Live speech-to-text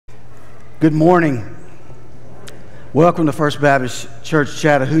Good morning. Welcome to First Baptist Church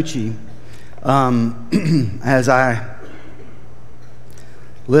Chattahoochee. As I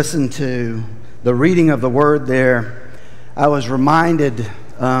listened to the reading of the Word there, I was reminded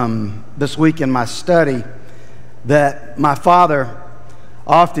this week in my study that my father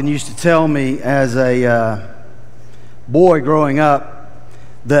often used to tell me as a boy growing up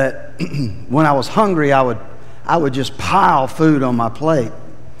that when I was hungry, I would just pile food on my plate.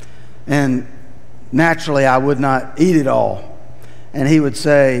 And naturally, I would not eat it all. And he would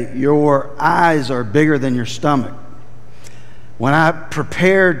say, "Your eyes are bigger than your stomach." When I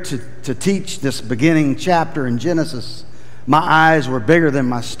prepared to teach this beginning chapter in Genesis, my eyes were bigger than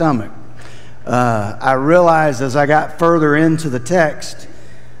my stomach. I realized as I got further into the text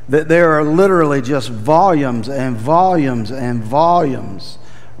that there are literally just volumes and volumes and volumes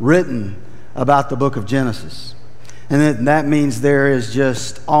written about the book of Genesis. And that means there is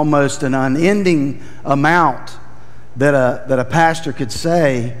just almost an unending amount that a pastor could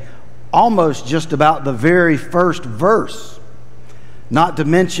say almost just about the very first verse, not to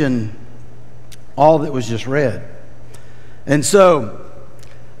mention all that was just read. And so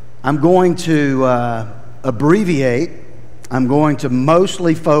I'm going to abbreviate. I'm going to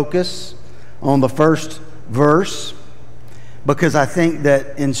mostly focus on the first verse because I think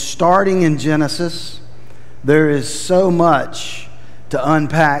that in starting in Genesis, there is so much to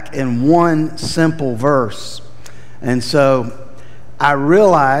unpack in one simple verse. And so I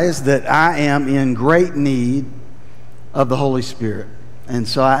realize that I am in great need of the Holy Spirit. And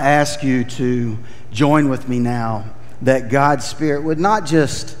so I ask you to join with me now that God's Spirit would not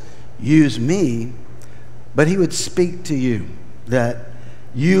just use me, but He would speak to you, that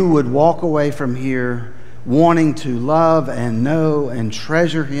you would walk away from here wanting to love and know and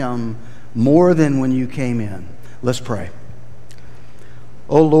treasure Him more than when you came in. Let's pray.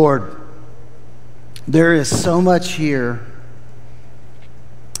 Oh Lord, there is so much here,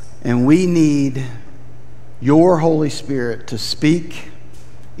 and we need your Holy Spirit to speak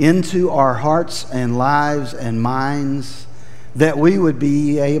into our hearts and lives and minds, that we would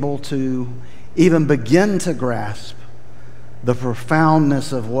be able to even begin to grasp the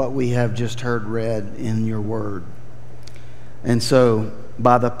profoundness of what we have just heard read in your word. And so,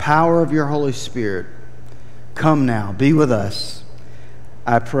 by the power of your Holy Spirit, come now, be with us.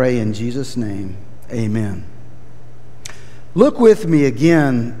 I pray in Jesus' name, amen. Look with me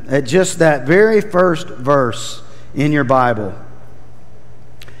again at just that very first verse in your Bible.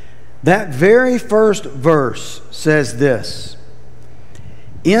 That very first verse says this: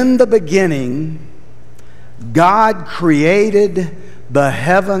 "In the beginning, God created the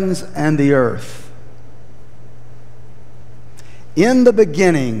heavens and the earth." In the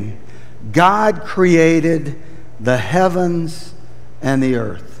beginning, God created the heavens and the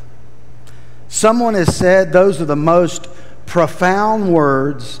earth. Someone has said those are the most profound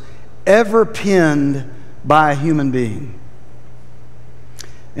words ever penned by a human being.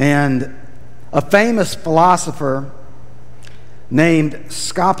 And a famous philosopher named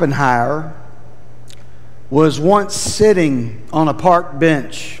Schopenhauer was once sitting on a park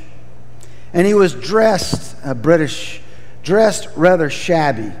bench, and he was dressed rather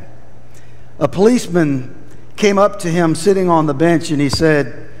shabby. A policeman came up to him sitting on the bench, and he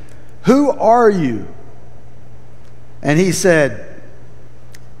said, "Who are you?" And he said,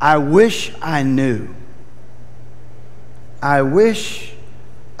 "I wish I knew. I wish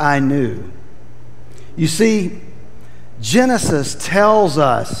I knew." You see, Genesis tells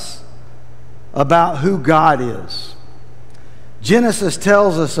us about who God is. Genesis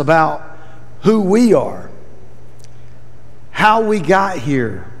tells us about who we are, how we got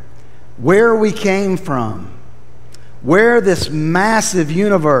here, where we came from, where this massive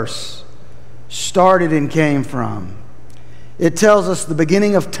universe started and came from. It tells us the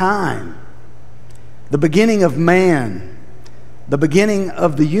beginning of time, the beginning of man, the beginning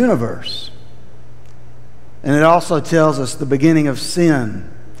of the universe. And it also tells us the beginning of sin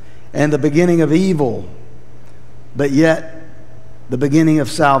and the beginning of evil, but yet the beginning of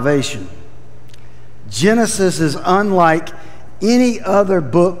salvation. Genesis is unlike any other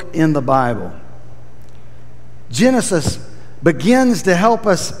book in the Bible. Genesis begins to help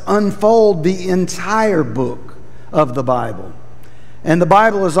us unfold the entire book of the Bible. And the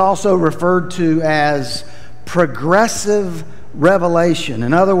Bible is also referred to as progressive revelation.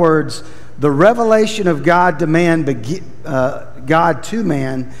 In other words, the revelation of God to man,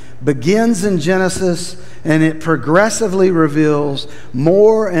 begins in Genesis, and it progressively reveals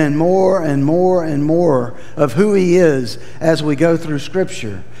more and more and more and more of who He is as we go through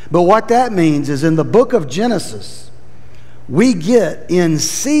Scripture. But what that means is in the book of Genesis, we get in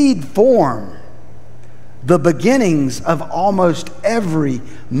seed form the beginnings of almost every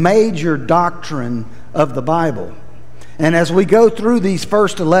major doctrine of the Bible. And as we go through these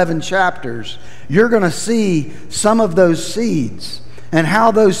first 11 chapters, you're going to see some of those seeds and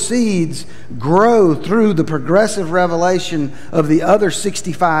how those seeds grow through the progressive revelation of the other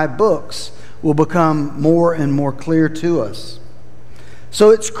 65 books will become more and more clear to us. So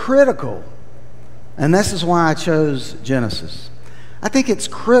it's critical, and this is why I chose Genesis. I think it's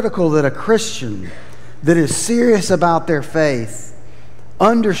critical that a Christian that is serious about their faith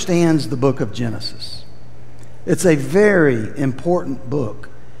understands the book of Genesis. It's a very important book.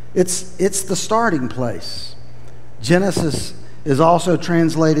 It's the starting place. Genesis is also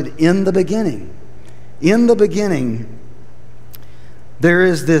translated in the beginning. In the beginning, there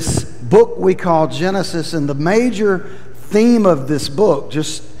is this book we call Genesis, and the major theme of this book,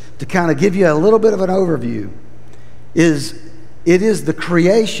 just to kind of give you a little bit of an overview, is it is the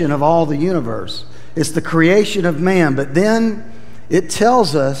creation of all the universe. It's the creation of man, but then it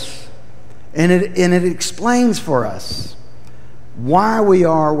tells us and it explains for us why we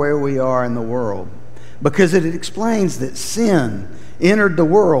are where we are in the world. Because it explains that sin entered the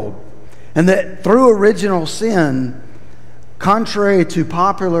world and that through original sin, contrary to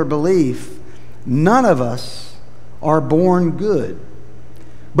popular belief, none of us are born good.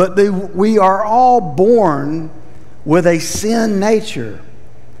 But we are all born with a sin nature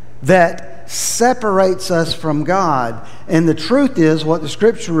that separates us from God. And the truth is, what the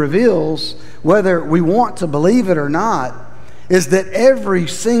Scripture reveals, whether we want to believe it or not, is that every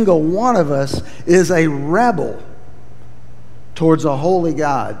single one of us is a rebel towards a holy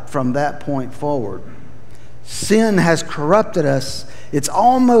God from that point forward. Sin has corrupted us. It's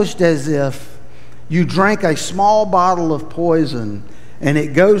almost as if you drank a small bottle of poison and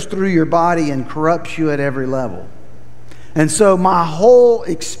it goes through your body and corrupts you at every level. And so my whole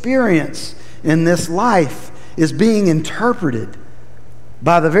experience in this life is being interpreted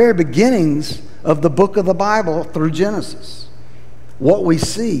by the very beginnings of the book of the Bible through Genesis. What we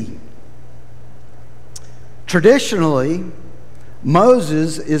see. Traditionally,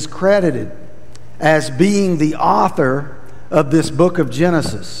 Moses is credited as being the author of this book of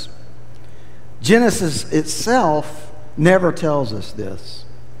Genesis. Genesis itself never tells us this,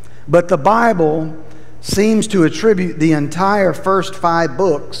 but the Bible seems to attribute the entire first 5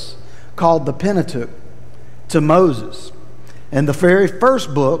 books, called the Pentateuch, to Moses. And the very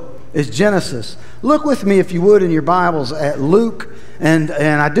first book is Genesis. Look with me, if you would, in your Bibles at Luke. And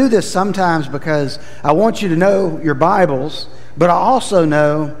I do this sometimes because I want you to know your Bibles, but I also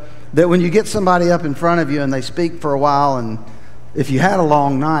know that when you get somebody up in front of you and they speak for a while, and if you had a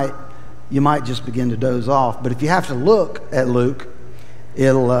long night, you might just begin to doze off. But if you have to look at Luke,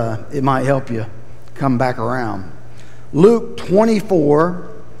 it might help you come back around. Luke 24,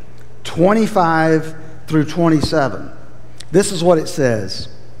 25 through 27. This is what it says.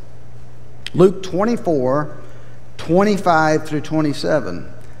 Luke 24, 25 through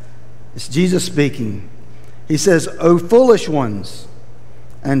 27. It's Jesus speaking. He says, "O foolish ones,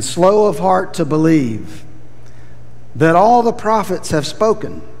 and slow of heart to believe, that all the prophets have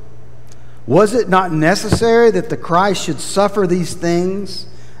spoken. Was it not necessary that the Christ should suffer these things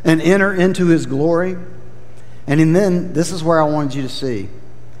and enter into his glory?" And then, this is where I wanted you to see.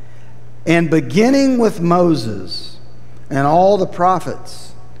 "And beginning with Moses and all the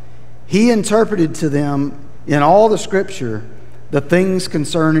prophets, he interpreted to them in all the Scripture the things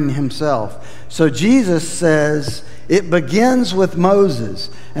concerning himself." So Jesus says it begins with Moses,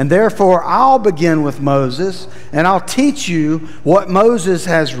 and therefore I'll begin with Moses, and I'll teach you what Moses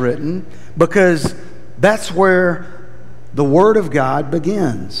has written, because that's where the Word of God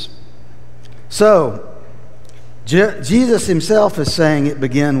begins. So Jesus himself is saying it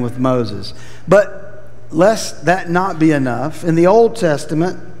began with Moses. But lest that not be enough, in the Old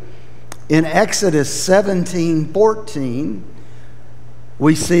Testament, in Exodus 17:14,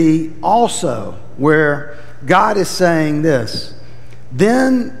 we see also where God is saying this,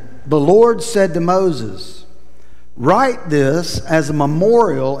 "Then the Lord said to Moses, write this as a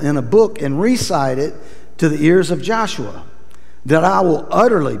memorial in a book and recite it to the ears of Joshua, that I will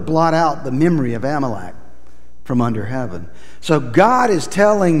utterly blot out the memory of Amalek from under heaven." So God is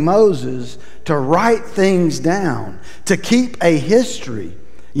telling Moses to write things down, to keep a history.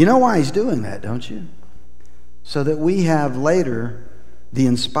 You know why he's doing that, don't you? So that we have later the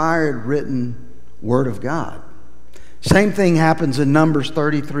inspired written Word of God. Same thing happens in Numbers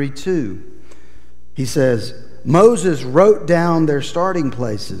 33:2. He says, "Moses wrote down their starting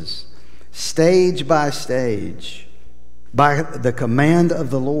places, stage by stage, by the command of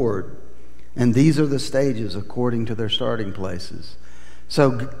the Lord. And these are the stages according to their starting places.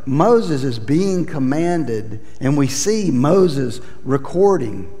 So Moses is being commanded, and we see Moses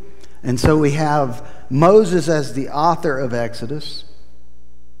recording. And so we have Moses as the author of Exodus.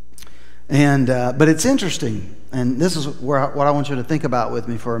 And but it's interesting, and this is what I want you to think about with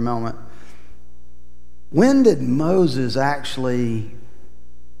me for a moment. When did Moses actually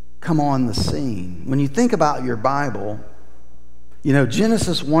come on the scene? When you think about your Bible, you know,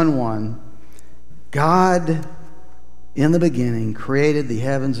 Genesis 1:1, God in the beginning created the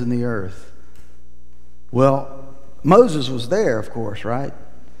heavens and the earth. Well, Moses was there, of course, right?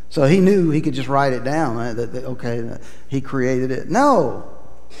 So he knew he could just write it down. Okay, he created it. No,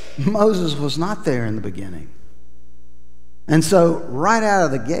 Moses was not there in the beginning. And so right out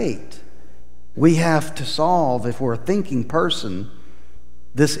of the gate, we have to solve, if we're a thinking person,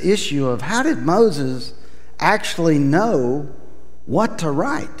 this issue of how did Moses actually know what to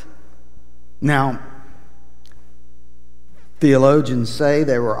write? Now, theologians say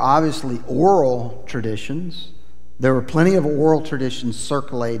there were obviously oral traditions. There were plenty of oral traditions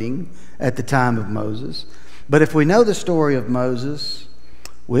circulating at the time of Moses. But if we know the story of Moses,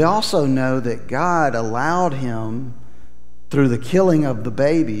 we also know that God allowed him, through the killing of the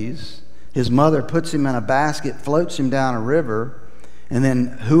babies, his mother puts him in a basket, floats him down a river, and then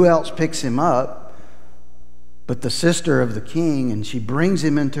who else picks him up but the sister of the king, and she brings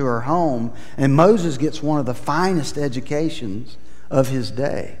him into her home, and Moses gets one of the finest educations of his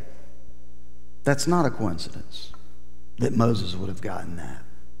day. That's not a coincidence that Moses would have gotten that.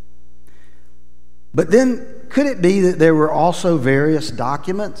 But then, could it be that there were also various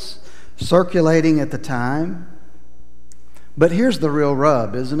documents circulating at the time? But here's the real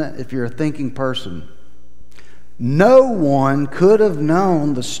rub, isn't it? If you're a thinking person, no one could have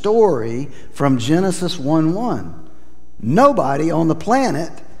known the story from Genesis 1:1. Nobody on the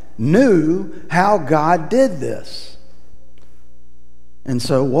planet knew how God did this. And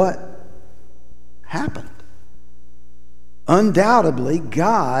so what happened? Undoubtedly,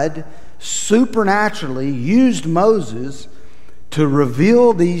 God supernaturally used Moses to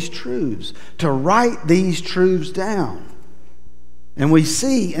reveal these truths, to write these truths down. And we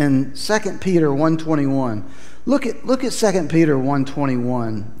see in 2 Peter 1:21, look at 2 Peter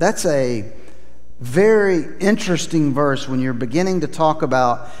 1:21. That's a very interesting verse when you're beginning to talk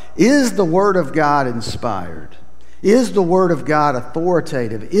about, is the Word of God inspired? Is the Word of God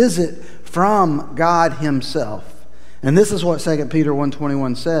authoritative? Is it from God Himself? And this is what 2 Peter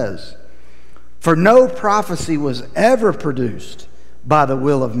 1:21 says. For no prophecy was ever produced by the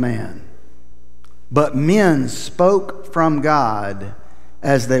will of man, but men spoke from God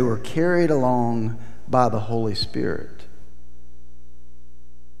as they were carried along by the Holy Spirit.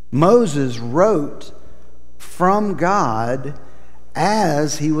 Moses wrote from God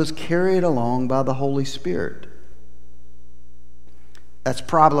as he was carried along by the Holy Spirit. That's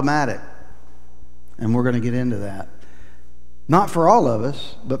problematic, and we're going to get into that. Not for all of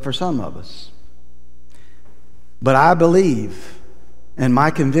us, but for some of us. But I believe, and my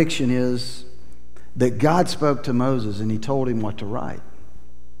conviction is, that God spoke to Moses and He told him what to write.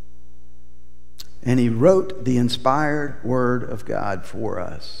 And He wrote the inspired Word of God for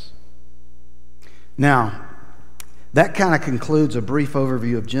us. Now, that kind of concludes a brief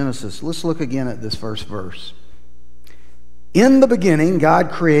overview of Genesis. Let's look again at this first verse. In the beginning, God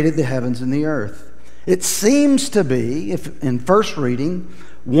created the heavens and the earth. It seems to be, if in first reading,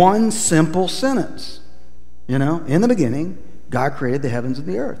 one simple sentence. You know, in the beginning, God created the heavens and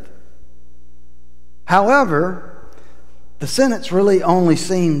the earth. However, the sentence really only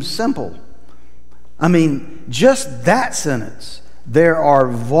seems simple. I mean, just that sentence, there are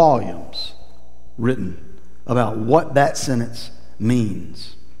volumes written about what that sentence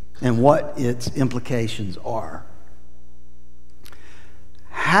means and what its implications are.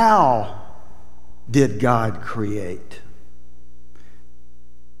 How did God create?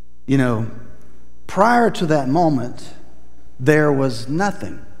 You know, prior to that moment, there was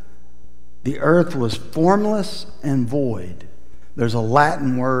nothing. The earth was formless and void. There's a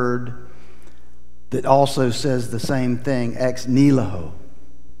Latin word that also says the same thing, ex nihilo.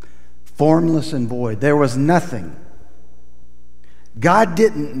 Formless and void. There was nothing. God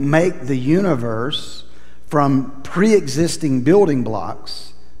didn't make the universe from pre-existing building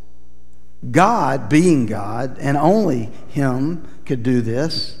blocks. God, being God, and only Him could do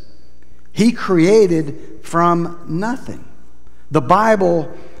this, He created from nothing. The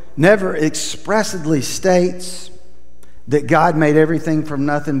Bible never expressly states that God made everything from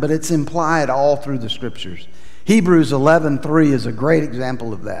nothing, but it's implied all through the Scriptures. Hebrews 11:3 is a great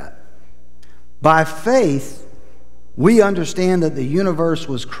example of that. By faith, we understand that the universe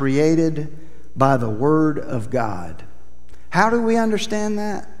was created by the Word of God. How do we understand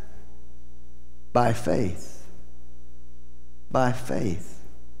that? By faith. By faith.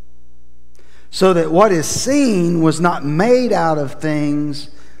 So that what is seen was not made out of things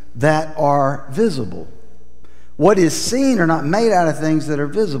that are visible. What is seen are not made out of things that are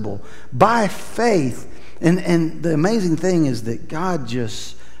visible. By faith. And the amazing thing is that God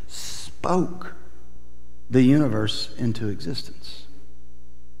just spoke the universe into existence.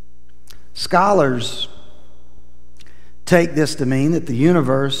 Scholars take this to mean that the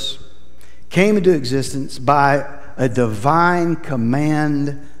universe came into existence by a divine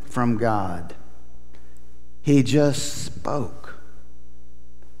command from God. He just spoke.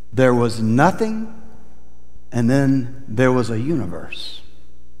 There was nothing, and then there was a universe.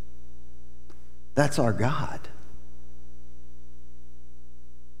 That's our God.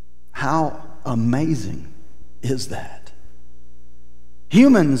 How amazing is that?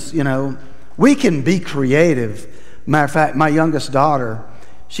 Humans, we can be creative. Matter of fact, my youngest daughter,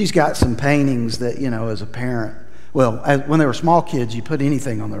 she's got some paintings that, as a parent, when they were small kids, you put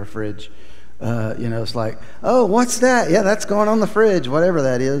anything on their fridge. It's like, oh, what's that? Yeah, that's going on the fridge, whatever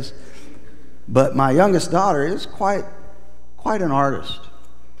that is. But my youngest daughter is quite an artist.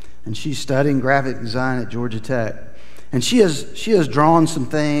 And she's studying graphic design at Georgia Tech. And she has drawn some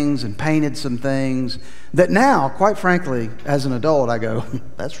things and painted some things that now, quite frankly, as an adult, I go,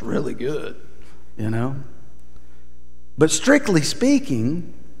 that's really good, But strictly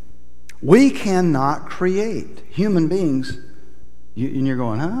speaking, we cannot create. Human beings, and you're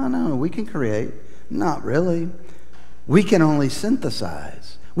going, oh, no, we can create. Not really. We can only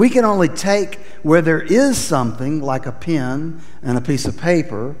synthesize. We can only take where there is something like a pen and a piece of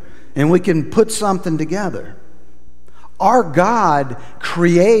paper, and we can put something together. Our God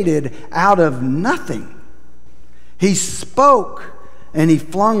created out of nothing. He spoke and He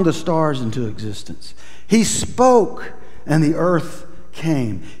flung the stars into existence. He spoke and the earth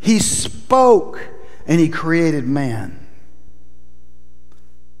came. He spoke and He created man.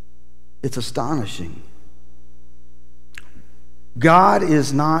 It's astonishing. God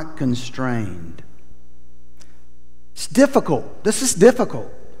is not constrained. It's difficult. This is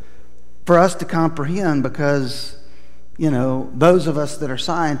difficult for us to comprehend because, those of us that are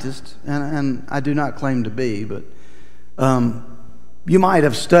scientists, and I do not claim to be, but you might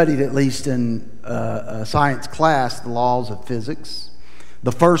have studied, at least in a science class, the laws of physics.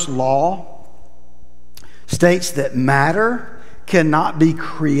 The first law states that matter cannot be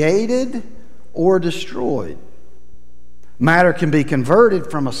created or destroyed. Matter can be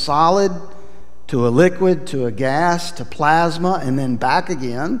converted from a solid to a liquid to a gas to plasma and then back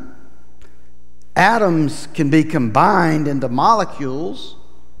again. Atoms can be combined into molecules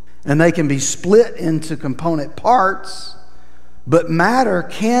and they can be split into component parts, but matter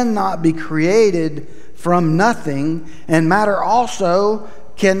cannot be created from nothing, and matter also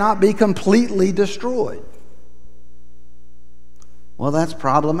cannot be completely destroyed. Well, that's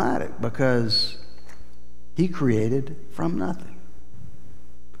problematic because He created from nothing.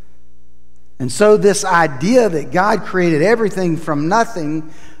 And so this idea that God created everything from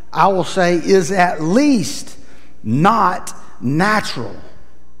nothing, I will say, is at least not natural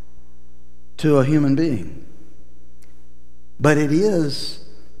to a human being. But it is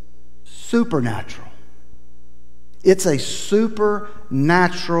supernatural. It's a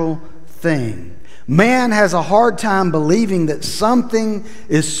supernatural thing. Man has a hard time believing that something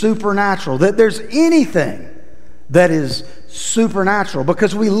is supernatural, that there's anything that is supernatural,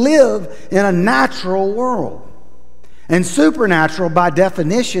 because we live in a natural world. And supernatural, by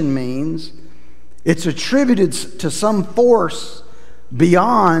definition, means it's attributed to some force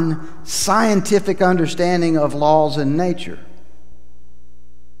beyond scientific understanding of laws in nature.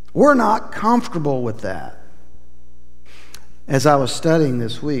 We're not comfortable with that. As I was studying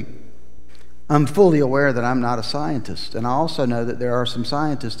this week, I'm fully aware that I'm not a scientist, and I also know that there are some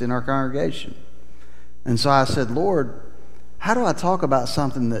scientists in our congregation. And so I said, Lord, how do I talk about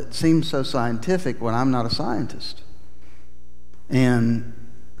something that seems so scientific when I'm not a scientist? And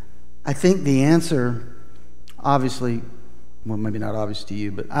I think the answer, obviously, well, maybe not obvious to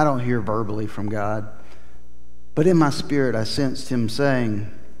you, but I don't hear verbally from God. But in my spirit, I sensed Him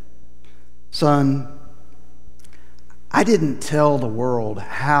saying, son, I didn't tell the world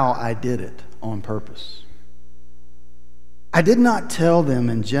how I did it on purpose. I did not tell them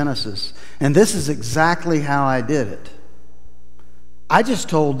in Genesis, and this is exactly how I did it. I just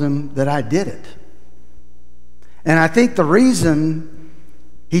told them that I did it. And I think the reason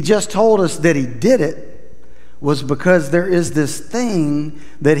He just told us that He did it was because there is this thing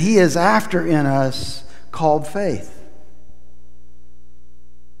that He is after in us called faith.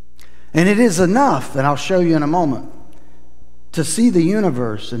 And it is enough, and I'll show you in a moment, to see the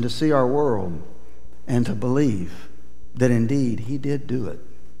universe and to see our world and to believe that indeed He did do it.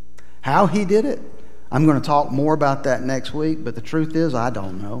 How He did it, I'm going to talk more about that next week, but the truth is, I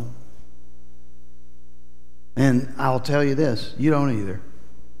don't know. And I'll tell you this, you don't either.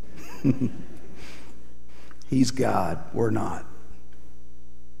 He's God, we're not.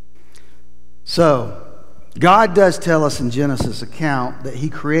 So, God does tell us in Genesis account that He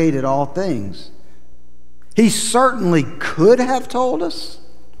created all things. He certainly could have told us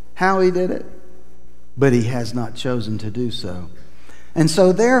how He did it, but He has not chosen to do so. And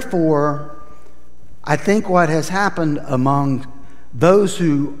so therefore, I think what has happened among those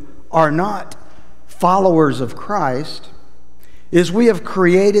who are not followers of Christ is we have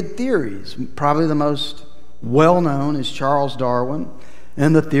created theories. Probably the most well-known is Charles Darwin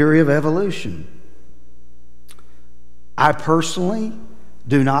and the theory of evolution. I personally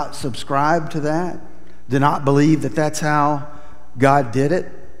do not subscribe to that, do not believe that that's how God did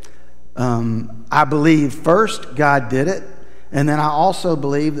it. I believe first God did it, and then I also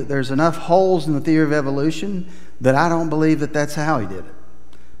believe that there's enough holes in the theory of evolution that I don't believe that that's how He did it.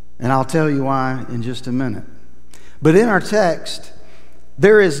 And I'll tell you why in just a minute. But in our text,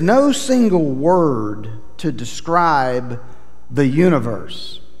 there is no single word to describe the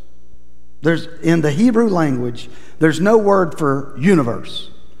universe. In the Hebrew language, there's no word for universe.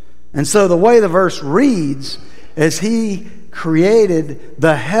 And so the way the verse reads is He created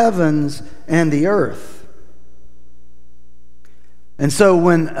the heavens and the earth. And so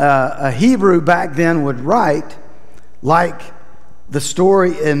when a Hebrew back then would write, like the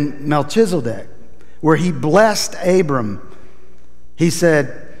story in Melchizedek, where he blessed Abram, he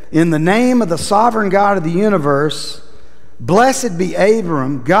said, "In the name of the sovereign God of the universe, blessed be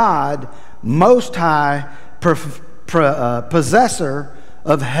Abram, God, Most High, possessor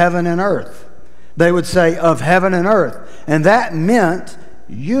of heaven and earth." They would say, of heaven and earth. And that meant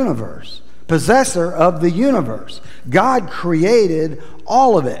universe. Possessor of the universe. God created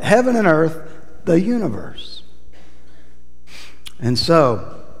all of it. Heaven and earth, the universe. And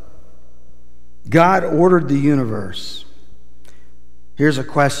so, God ordered the universe. Here's a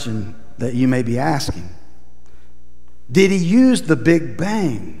question that you may be asking. Did He use the Big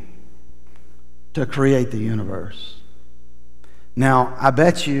Bang to create the universe? Now, I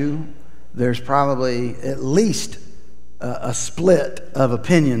bet you there's probably at least a split of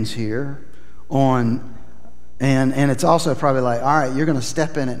opinions here on, and it's also probably like, all right, you're going to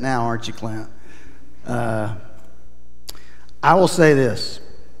step in it now, aren't you, Clint? I will say this.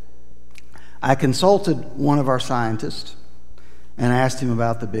 I consulted one of our scientists and asked him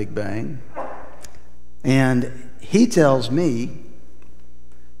about the Big Bang. And he tells me,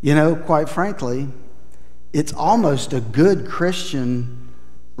 quite frankly, it's almost a good Christian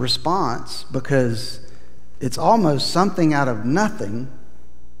response, because it's almost something out of nothing,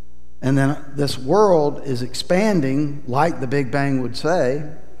 and then this world is expanding like the Big Bang would say.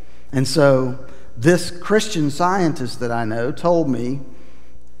 And so this Christian scientist that I know told me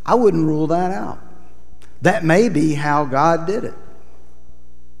I wouldn't rule that out. That may be how God did it.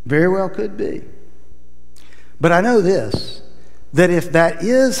 Very well could be. But I know this, that if that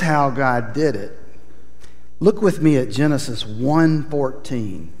is how God did it, look with me at Genesis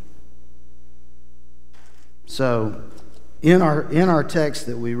 1:14. So, in our text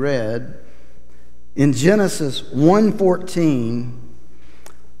that we read, in Genesis 1:14,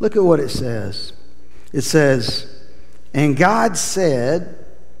 look at what it says. It says, "And God said,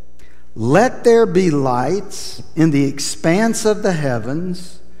 let there be lights in the expanse of the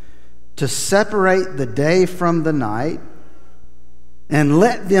heavens to separate the day from the night, and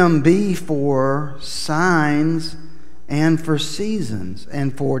let them be for signs and for seasons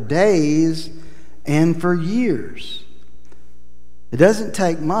and for days and for years." It doesn't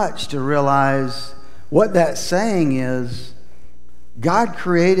take much to realize what that's saying is God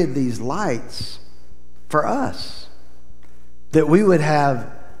created these lights for us, that we would have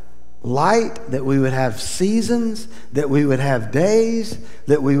light, that we would have seasons, that we would have days,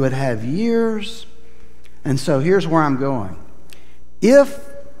 that we would have years. And so here's where I'm going. If,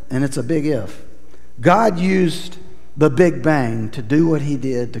 and it's a big if, God used the Big Bang to do what He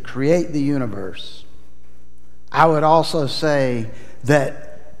did to create the universe, I would also say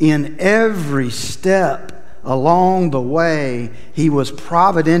that in every step along the way, He was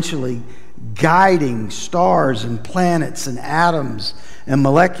providentially guiding stars and planets and atoms and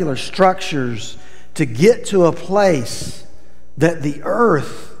molecular structures to get to a place that the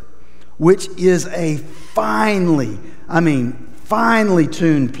earth, which is a finely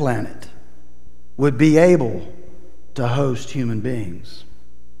tuned planet, would be able to host human beings.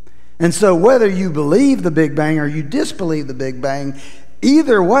 And so whether you believe the Big Bang or you disbelieve the Big Bang,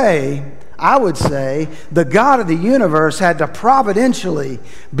 either way, I would say the God of the universe had to providentially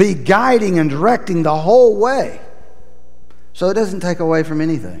be guiding and directing the whole way. So it doesn't take away from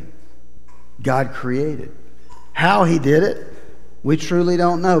anything God created. How he did it, we truly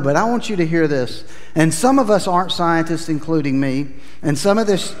don't know. But I want you to hear this. And some of us aren't scientists, including me. And some of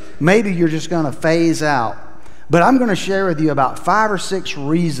this, maybe you're just going to phase out. But I'm going to share with you about 5 or 6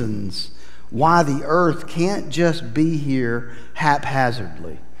 reasons why the earth can't just be here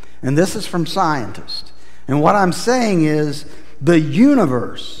haphazardly. And this is from scientists. And what I'm saying is the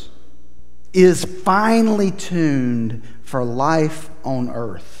universe is finely tuned for life on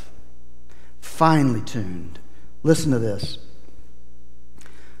earth. Finely tuned. Listen to this.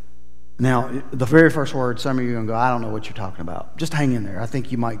 Now, the very first word, some of you are going to go, I don't know what you're talking about. Just hang in there. I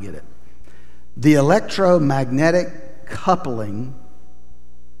think you might get it. The electromagnetic coupling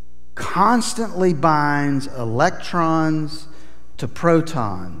constantly binds electrons to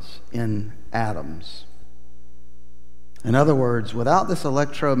protons in atoms. In other words, without this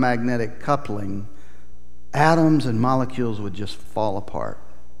electromagnetic coupling, atoms and molecules would just fall apart.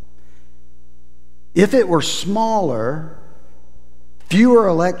 If it were smaller, fewer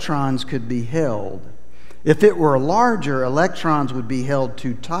electrons could be held. If it were larger, electrons would be held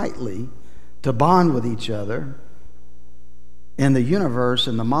too tightly to bond with each other, and the universe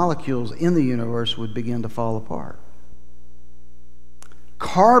and the molecules in the universe would begin to fall apart.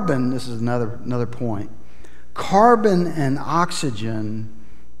 Carbon, this is another point. Carbon and oxygen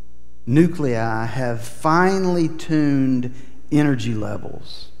nuclei have finely tuned energy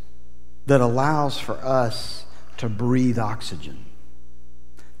levels that allows for us to breathe oxygen.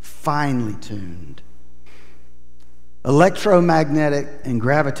 Finely tuned. Electromagnetic and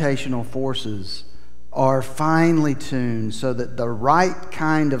gravitational forces are finely tuned so that the right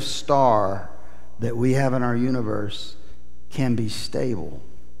kind of star that we have in our universe can be stable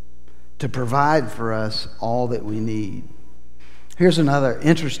to provide for us all that we need. Here's another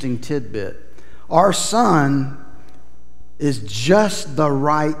interesting tidbit. Our sun is just the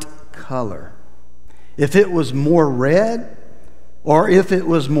right color. If it was more red or if it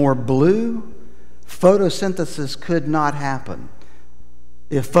was more blue, photosynthesis could not happen.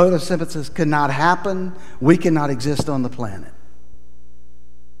 If photosynthesis could not happen, we cannot exist on the planet.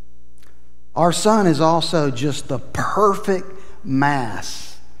 Our sun is also just the perfect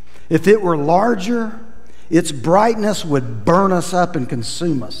mass. If it were larger, its brightness would burn us up and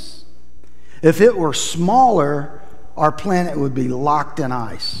consume us. If it were smaller, our planet would be locked in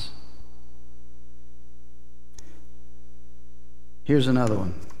ice. Here's another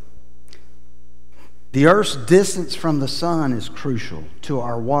one. The Earth's distance from the sun is crucial to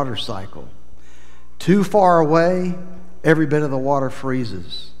our water cycle. Too far away, every bit of the water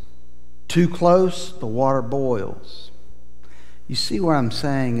freezes. Too close, the water boils. You see what I'm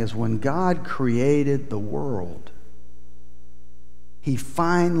saying is when God created the world, He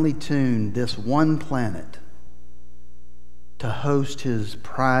finely tuned this one planet to host His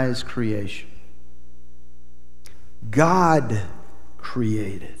prized creation. God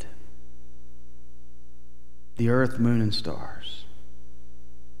created the earth, moon, and stars.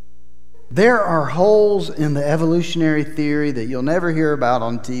 There are holes in the evolutionary theory that you'll never hear about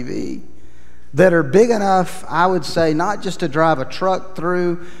on TV that are big enough, I would say, not just to drive a truck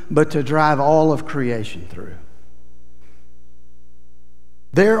through, but to drive all of creation through.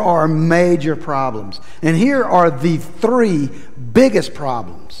 There are major problems. And here are the 3 biggest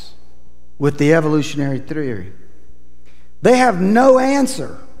problems with the evolutionary theory. They have no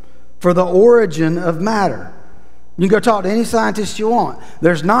answer for the origin of matter. You can go talk to any scientist you want.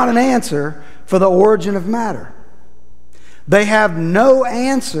 There's not an answer for the origin of matter. They have no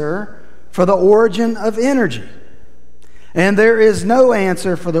answer for the origin of energy. And there is no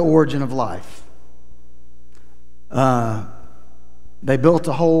answer for the origin of life. They wrote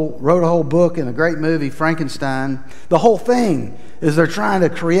a whole book and a great movie, Frankenstein. The whole thing is they're trying to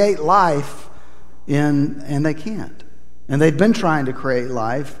create life and they can't. And they've been trying to create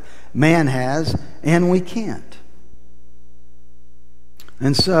life. Man has, and we can't.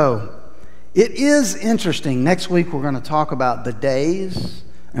 And so, it is interesting. Next week we're going to talk about the days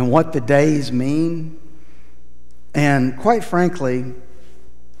and what the days mean. And quite frankly,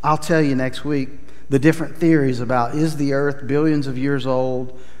 I'll tell you next week the different theories about is the earth billions of years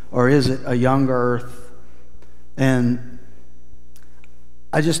old or is it a young earth? And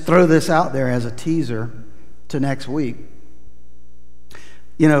I just throw this out there as a teaser to next week.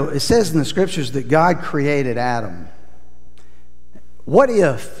 You know, it says in the scriptures that God created Adam. What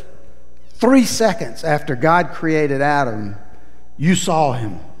if 3 seconds after God created Adam, you saw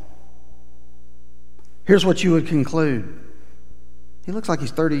him? here's what you would conclude. He looks like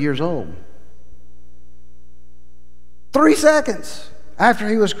he's 30 years old. 3 seconds after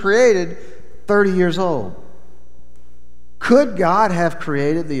he was created, 30 years old. Could God have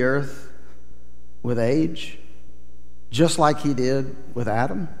created the earth with age, just like he did with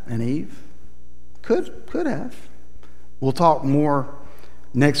Adam and Eve? Could have. We'll talk more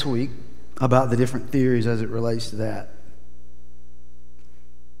next week about the different theories as it relates to that.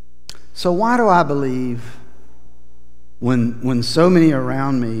 So why do I believe when so many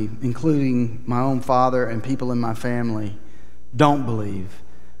around me, including my own father and people in my family, don't believe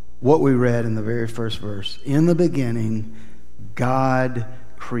what we read in the very first verse? In the beginning, God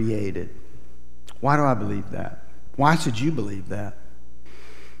created. Why do I believe that? Why should you believe that?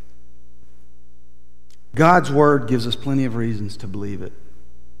 God's Word gives us plenty of reasons to believe it.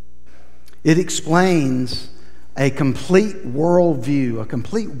 It explains a complete worldview, a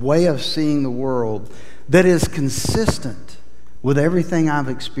complete way of seeing the world that is consistent with everything I've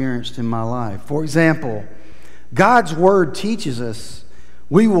experienced in my life. For example, God's Word teaches us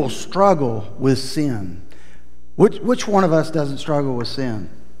we will struggle with sin. Which one of us doesn't struggle with sin?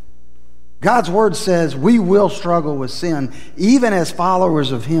 God's Word says we will struggle with sin, even as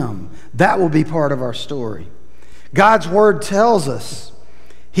followers of Him. That will be part of our story. God's Word tells us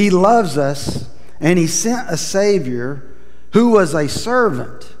He loves us, and He sent a Savior who was a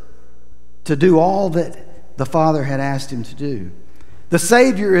servant to do all that the Father had asked Him to do. The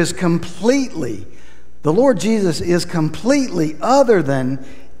Savior is completely, the Lord Jesus is completely other than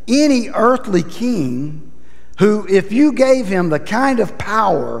any earthly king who, if you gave Him the kind of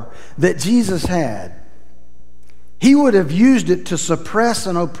power that Jesus had, He would have used it to suppress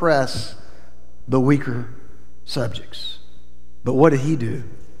and oppress the weaker subjects. But what did He do?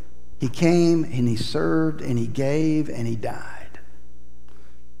 He came and He served and He gave and He died.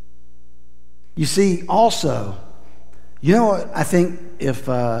 You see, also, you know what? I think if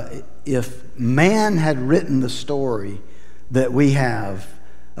man had written the story that we have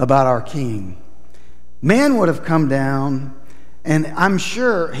about our King, man would have come down, and I'm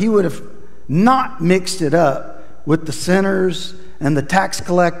sure he would have not mixed it up with the sinners and the tax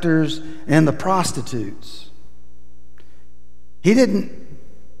collectors and the prostitutes. He didn't,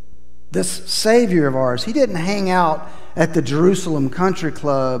 this Savior of ours, He didn't hang out at the Jerusalem Country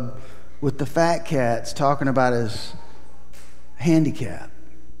Club with the fat cats talking about his handicap.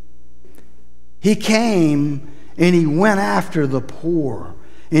 He came and He went after the poor.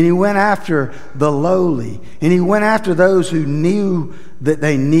 And He went after the lowly. And He went after those who knew that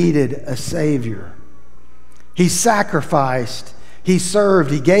they needed a Savior. He sacrificed. He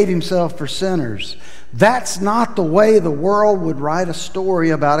served. He gave Himself for sinners. That's not the way the world would write a story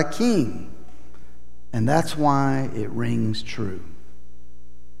about a king. And that's why it rings true.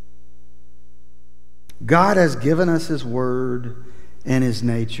 God has given us His Word and His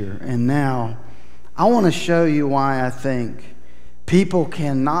nature. And now, I want to show you why I think people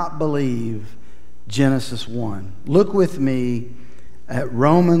cannot believe Genesis 1. Look with me at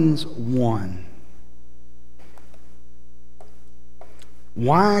Romans 1.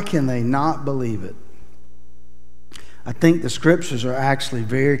 Why can they not believe it? I think the Scriptures are actually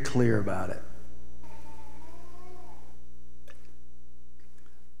very clear about it.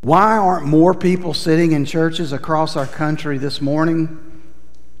 Why aren't more people sitting in churches across our country this morning?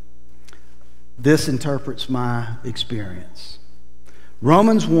 This interprets my experience.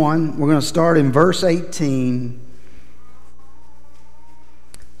 Romans 1, we're going to start in verse 18.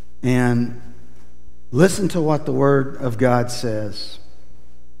 And listen to what the Word of God says.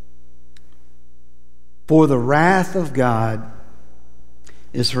 For the wrath of God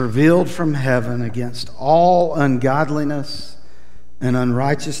is revealed from heaven against all ungodliness and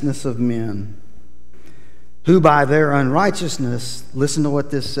unrighteousness of men, who by their unrighteousness, listen to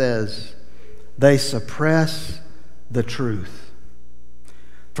what this says, they suppress the truth.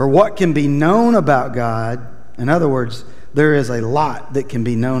 For what can be known about God, in other words, there is a lot that can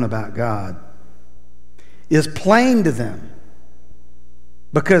be known about God, is plain to them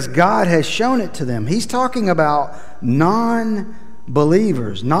because God has shown it to them. He's talking about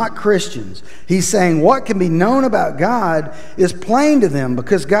non-believers, not Christians. He's saying what can be known about God is plain to them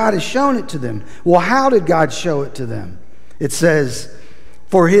because God has shown it to them. Well, how did God show it to them? It says,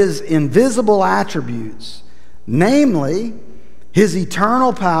 for His invisible attributes, namely His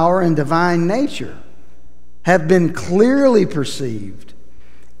eternal power and divine nature, have been clearly perceived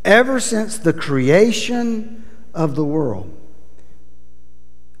ever since the creation of the world.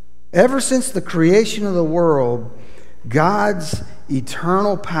 Ever since the creation of the world, God's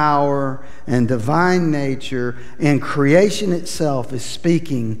eternal power and divine nature and creation itself is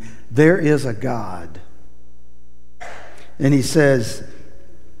speaking, there is a God. And he says,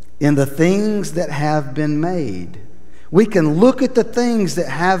 in the things that have been made. We can look at the things that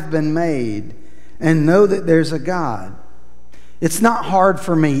have been made and know that there's a God. It's not hard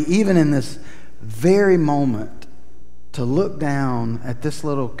for me, even in this very moment, to look down at this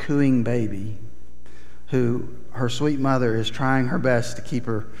little cooing baby who her sweet mother is trying her best to keep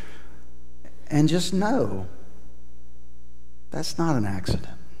her, and just know that's not an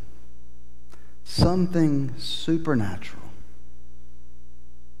accident. Something supernatural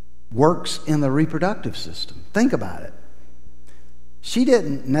works in the reproductive system. Think about it. She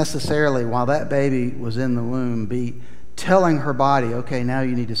didn't necessarily, while that baby was in the womb, be telling her body, okay, now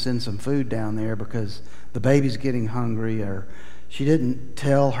you need to send some food down there because the baby's getting hungry. Or she didn't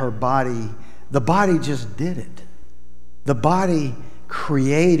tell her body. The body just did it. The body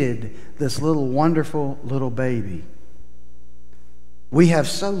created this little wonderful little baby. We have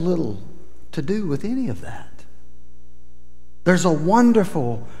so little to do with any of that. There's a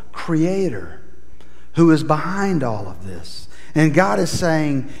wonderful Creator who is behind all of this. And God is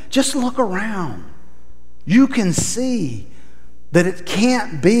saying, just look around. You can see that it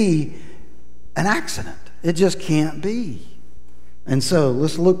can't be an accident. It just can't be. And so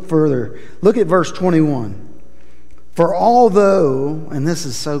let's look further. Look at verse 21. For although, and this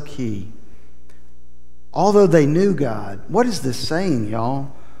is so key, although they knew God, what is this saying,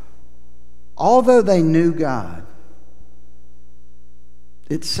 y'all? Although they knew God,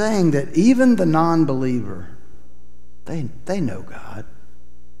 it's saying that even the non-believer, they know God.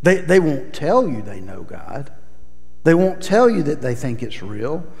 They won't tell you they know God. They won't tell you that they think it's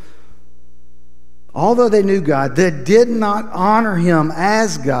real. Although they knew God, they did not honor Him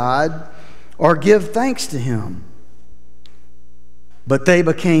as God or give thanks to Him. But they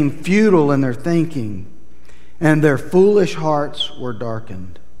became futile in their thinking, and their foolish hearts were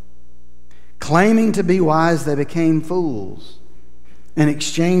darkened. Claiming to be wise, they became fools, and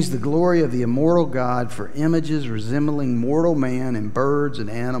exchanged the glory of the immortal God for images resembling mortal man and birds and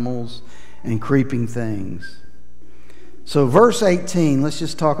animals and creeping things. So verse 18, let's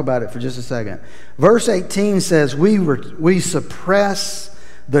just talk about it for just a second. Verse 18 says, we suppress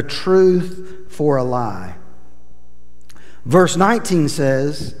the truth for a lie. Verse 19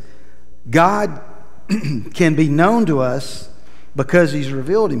 says, God can be known to us because He's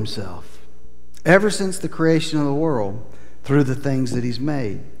revealed Himself ever since the creation of the world through the things that He's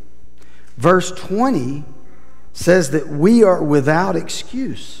made. Verse 20 says that we are without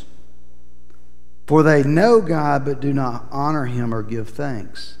excuse, for they know God but do not honor Him or give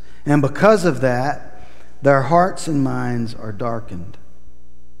thanks. And because of that, their hearts and minds are darkened.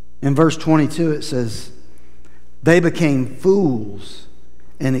 In verse 22 it says, they became fools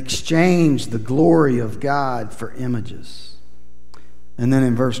and exchanged the glory of God for images. And then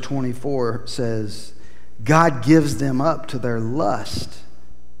in verse 24 it says, God gives them up to their lust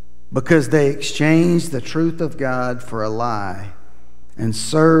because they exchanged the truth of God for a lie and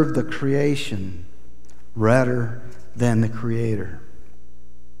served the creation rather than the Creator.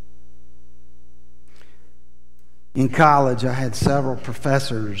 In college, I had several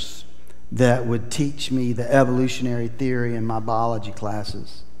professors that would teach me the evolutionary theory in my biology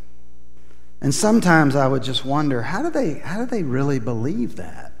classes. And sometimes I would just wonder, how do they really believe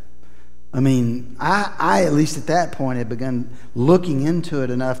that? I mean, I at least at that point had begun looking into it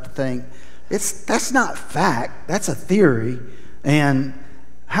enough to think, that's not fact, that's a theory, and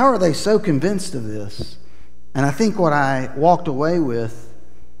how are they so convinced of this? And I think what I walked away with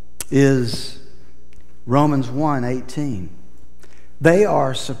is Romans 1:18. They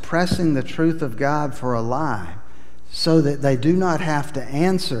are suppressing the truth of God for a lie so that they do not have to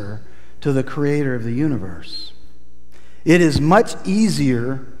answer to the Creator of the universe. It is much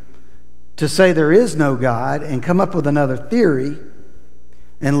easier to say there is no God and come up with another theory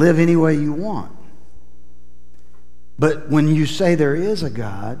and live any way you want. But when you say there is a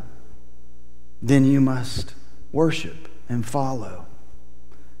God, then you must worship and follow.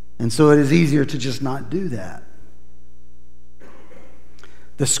 And so it is easier to just not do that.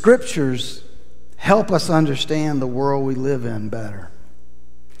 The Scriptures help us understand the world we live in better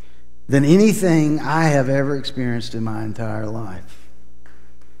than anything I have ever experienced in my entire life.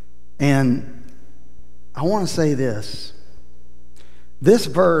 And I want to say this. This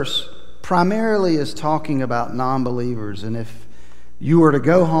verse primarily is talking about non-believers. And if you were to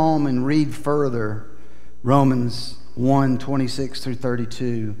go home and read further, Romans 1:26 through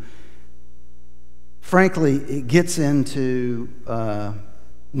 32, frankly, it gets into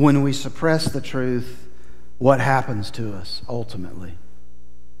when we suppress the truth, what happens to us ultimately.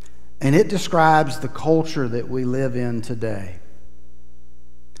 And it describes the culture that we live in today.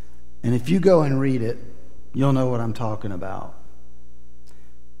 And if you go and read it, you'll know what I'm talking about.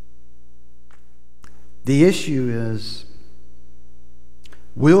 The issue is,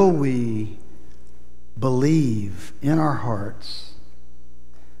 will we believe in our hearts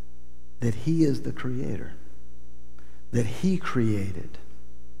that He is the Creator, that He created?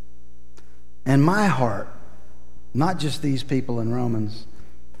 And my heart, not just these people in Romans,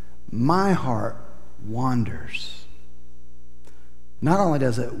 my heart wanders. Not only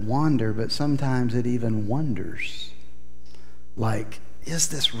does it wander, but sometimes it even wonders. Like, is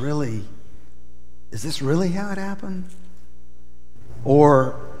this really how it happened?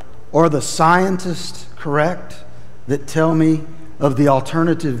 Or the scientists correct that tell me of the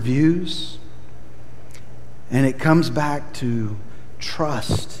alternative views? And it comes back to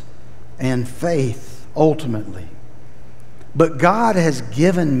trust and faith ultimately. But God has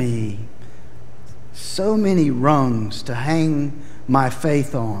given me so many rungs to hang my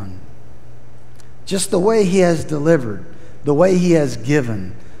faith on. Just the way He has delivered, the way He has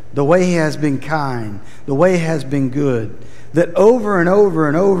given, the way He has been kind, the way He has been good, that over and over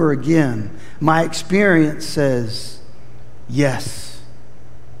and over again, my experience says, yes,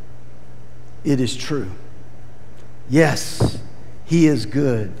 it is true. Yes, He is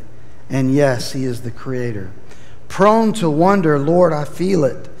good. And yes, He is the Creator. Prone to wonder, Lord, I feel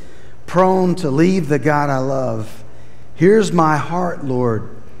it. Prone to leave the God I love. Here's my heart, Lord.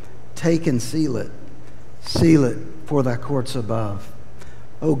 Take and seal it. Seal it for thy courts above.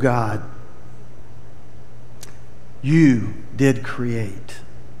 Oh God, you did create,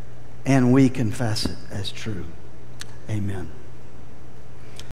 and we confess it as true. Amen.